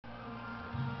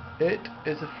It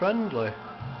is a friendly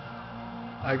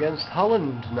against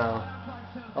Holland now.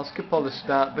 I'll skip all the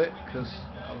start bit because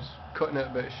I was cutting it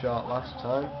a bit short last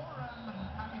time.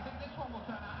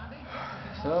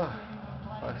 So,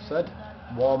 like I said,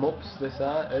 warm-ups this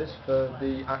is for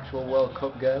the actual World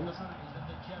Cup games.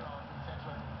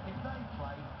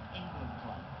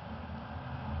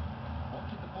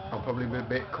 I'll probably be a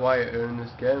bit quieter in this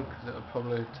game because it'll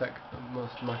probably take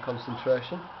most of my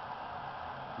concentration.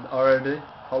 And already,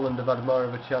 Holland have had more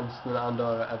of a chance than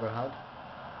Andorra ever had.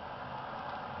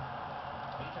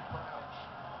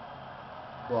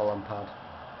 Well, Lampard.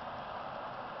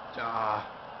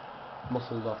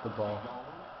 Muscles off the ball.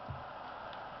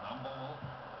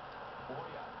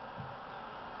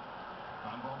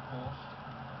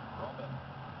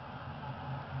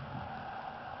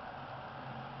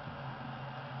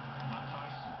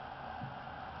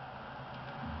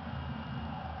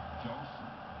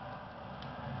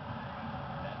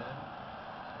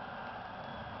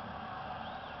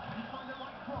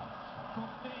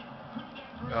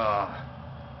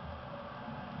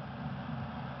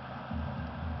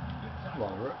 Come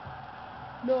on,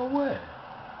 no way.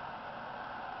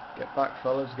 Get back,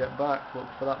 fellas, get back. Look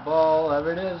for that ball.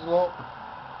 There it is, look.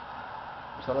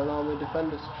 I'm telling all the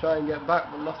defenders to try and get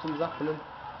back, but nothing's happening.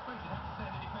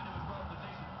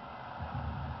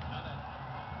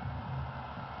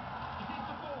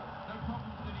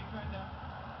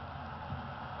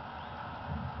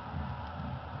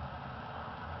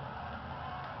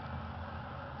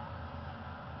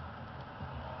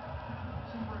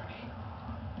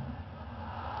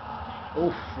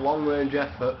 Oof, long range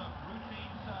effort.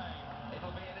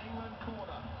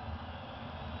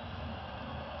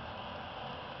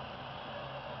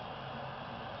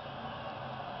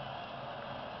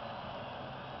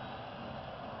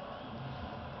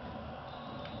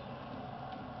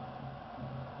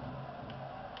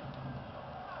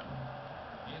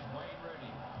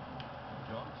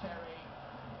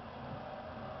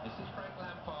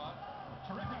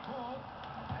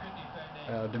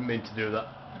 I didn't mean to do that.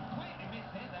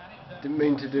 Didn't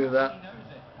mean to do that.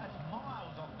 That's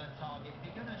miles off the target.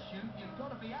 If you're going to shoot, you've got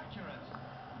to be accurate.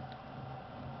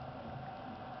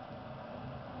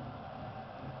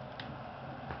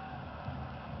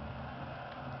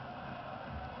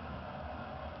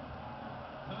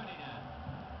 Ferdinand.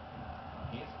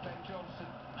 Here's Ben Johnson.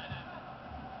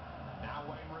 Now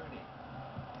Wayne Rooney.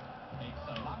 It's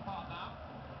a Lampard now.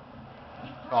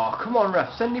 Oh, come on,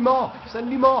 ref. Send him off.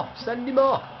 Send him off. Send him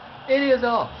off. It is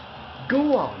off.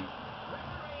 Go on.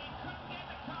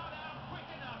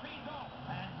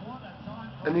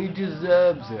 And he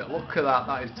deserves it. Look at that.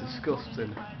 That is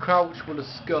disgusting. Crouch would have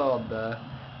scored there.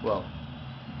 Well,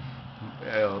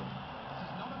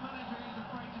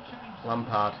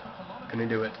 Lampard. Can he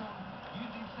do it?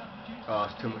 Oh,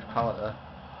 it's too much power there.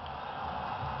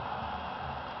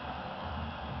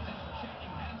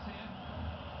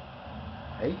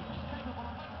 Hey?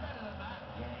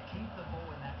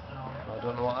 I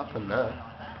don't know what happened there.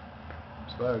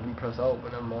 I swear I didn't press out,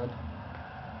 but never mind.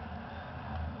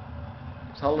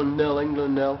 It's Holland 0,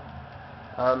 England 0,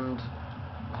 and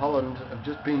Holland have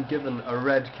just been given a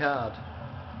red card.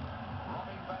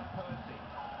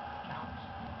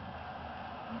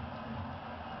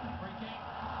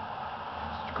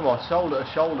 Come on, shoulder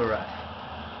to shoulder, ref.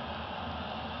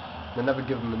 They never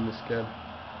give them in this game.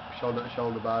 Shoulder to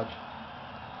shoulder badge.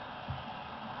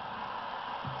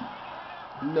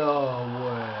 No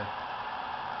way.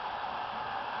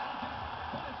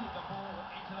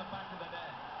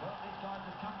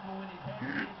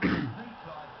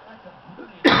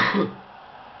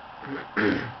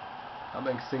 That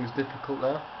makes things difficult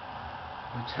now.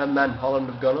 With 10 men, Holland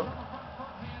have gone up.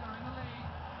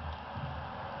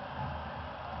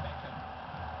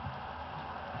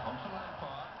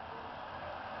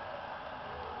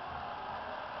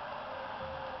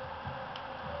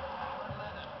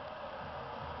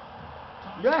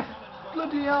 Ref!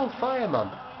 Bloody hell, fireman!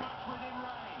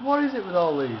 What is it with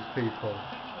all these people?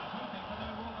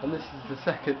 And this is the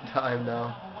second time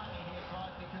now.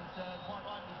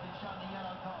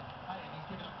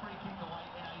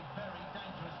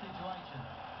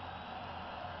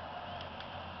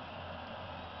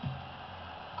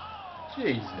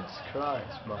 Jesus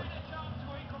Christ, man.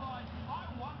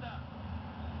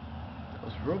 That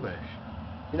was rubbish.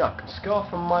 You know, I can score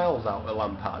from miles out with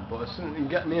Lampard, but as soon as you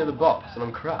get near the box and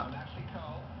I'm crap.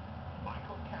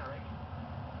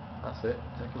 That's it,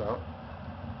 take him out.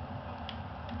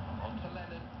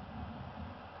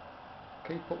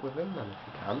 Keep up with him then if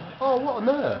you can. Oh, what on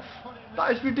earth?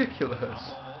 That is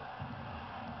ridiculous.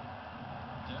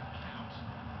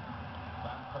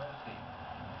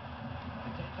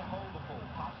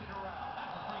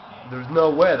 There's no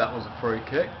way that was a free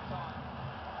kick.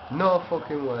 No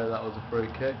fucking way that was a free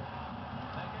kick.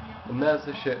 And there's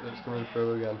the shit that's coming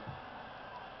through again.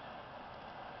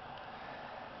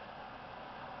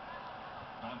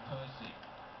 Van Persie.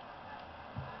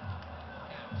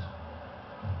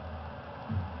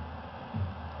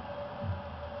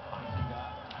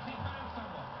 Has he found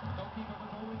someone? The goalkeeper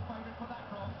was always favourite for that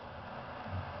cross.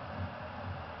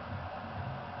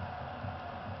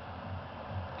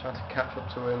 Trying to catch up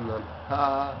to him then.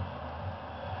 Ha!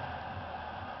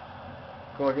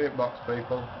 Go on, get it box, people.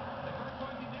 They've got to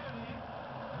close it down here.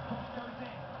 The cross goes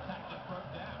in. Tackler broke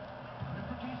down. Could have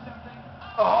produced something.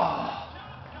 Oh!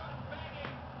 Just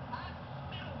begging. And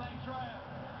still they trail.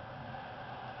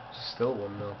 Still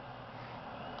 1-0.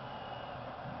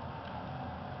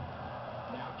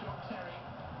 Now John Terry.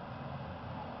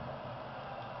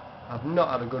 I've not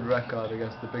had a good record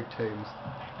against the big teams.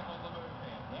 Tactical the move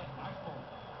here. Yes, nice ball.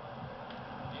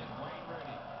 Here's Wayne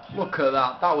Rooney. Look at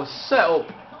that. That was set up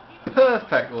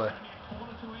perfectly.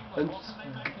 And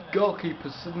goalkeeper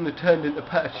suddenly turned into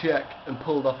Petr Cech and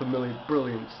pulled off a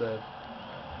brilliant save.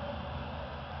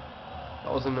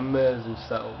 That was an amazing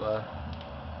setup there.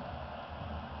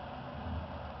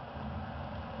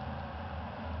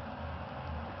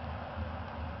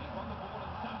 He's won the ball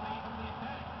and suddenly he's on the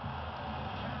attack.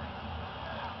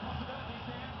 Possibilities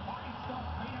here. Fine stop.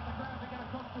 Feet up the ground to get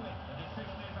across to it. The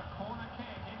decision is a corner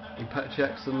kick. And Petr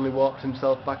Cech suddenly walked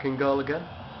himself back in goal again.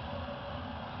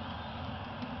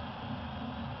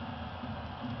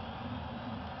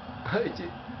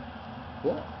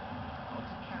 What? On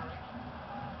to Carrick.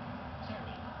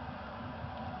 Terry.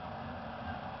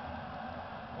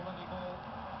 Quality ball.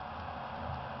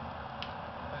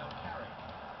 Found Carrick.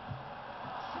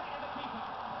 Straight at the keeper.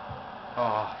 Oh,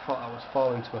 I thought I was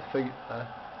falling to my feet there.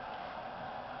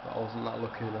 But I wasn't that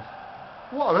lucky enough.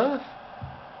 What on earth?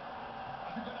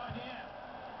 That's a good idea.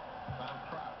 Found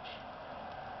Crouch.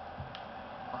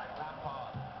 Frank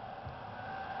Lampard.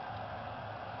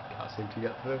 Can't seem to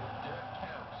get through. Dirk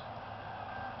Kuyt.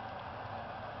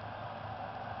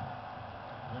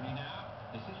 Rooney now.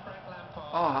 This is Frank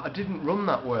Lampard. Oh, I didn't run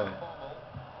that way. Bommel.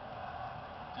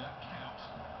 Dirk Kuyt.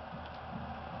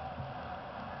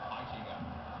 Eitinger.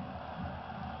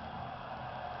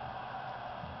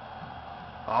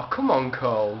 Oh, come on,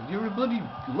 Cole. You're a bloody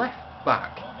left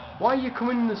back. Why are you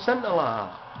coming in the centre like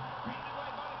that? Beaten away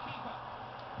by the keeper.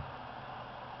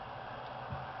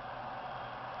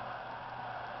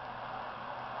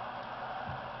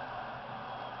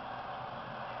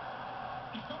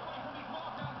 He's got away from his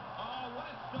marker. Oh, what a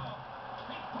stop.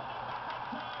 He's put it back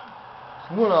on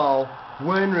turn. 1-1.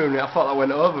 Wayne Rooney. I thought that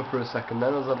went over for a second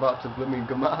then. I was about to blooming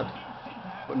go mad.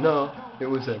 But no, it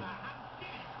was him.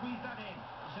 Squeeze that in.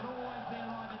 Should always be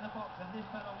alive in the box, and this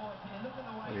fella was here. Look at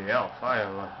the way. Yeah, fire,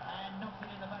 man. And knocks it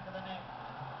in the back of the net.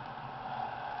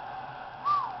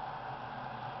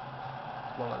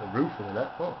 It's more like the roof of the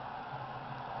net. Oh.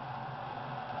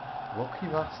 Lucky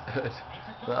bastard.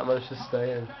 That managed to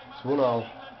stay in. It's 1-1. England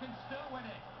can still win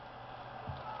it.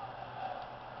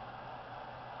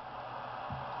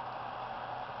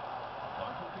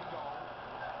 Michael can goal.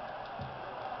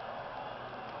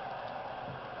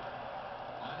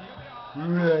 And here we are.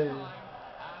 Right.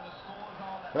 And the scores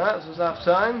are Right, this was half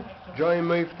time. Join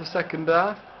me for the second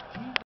half.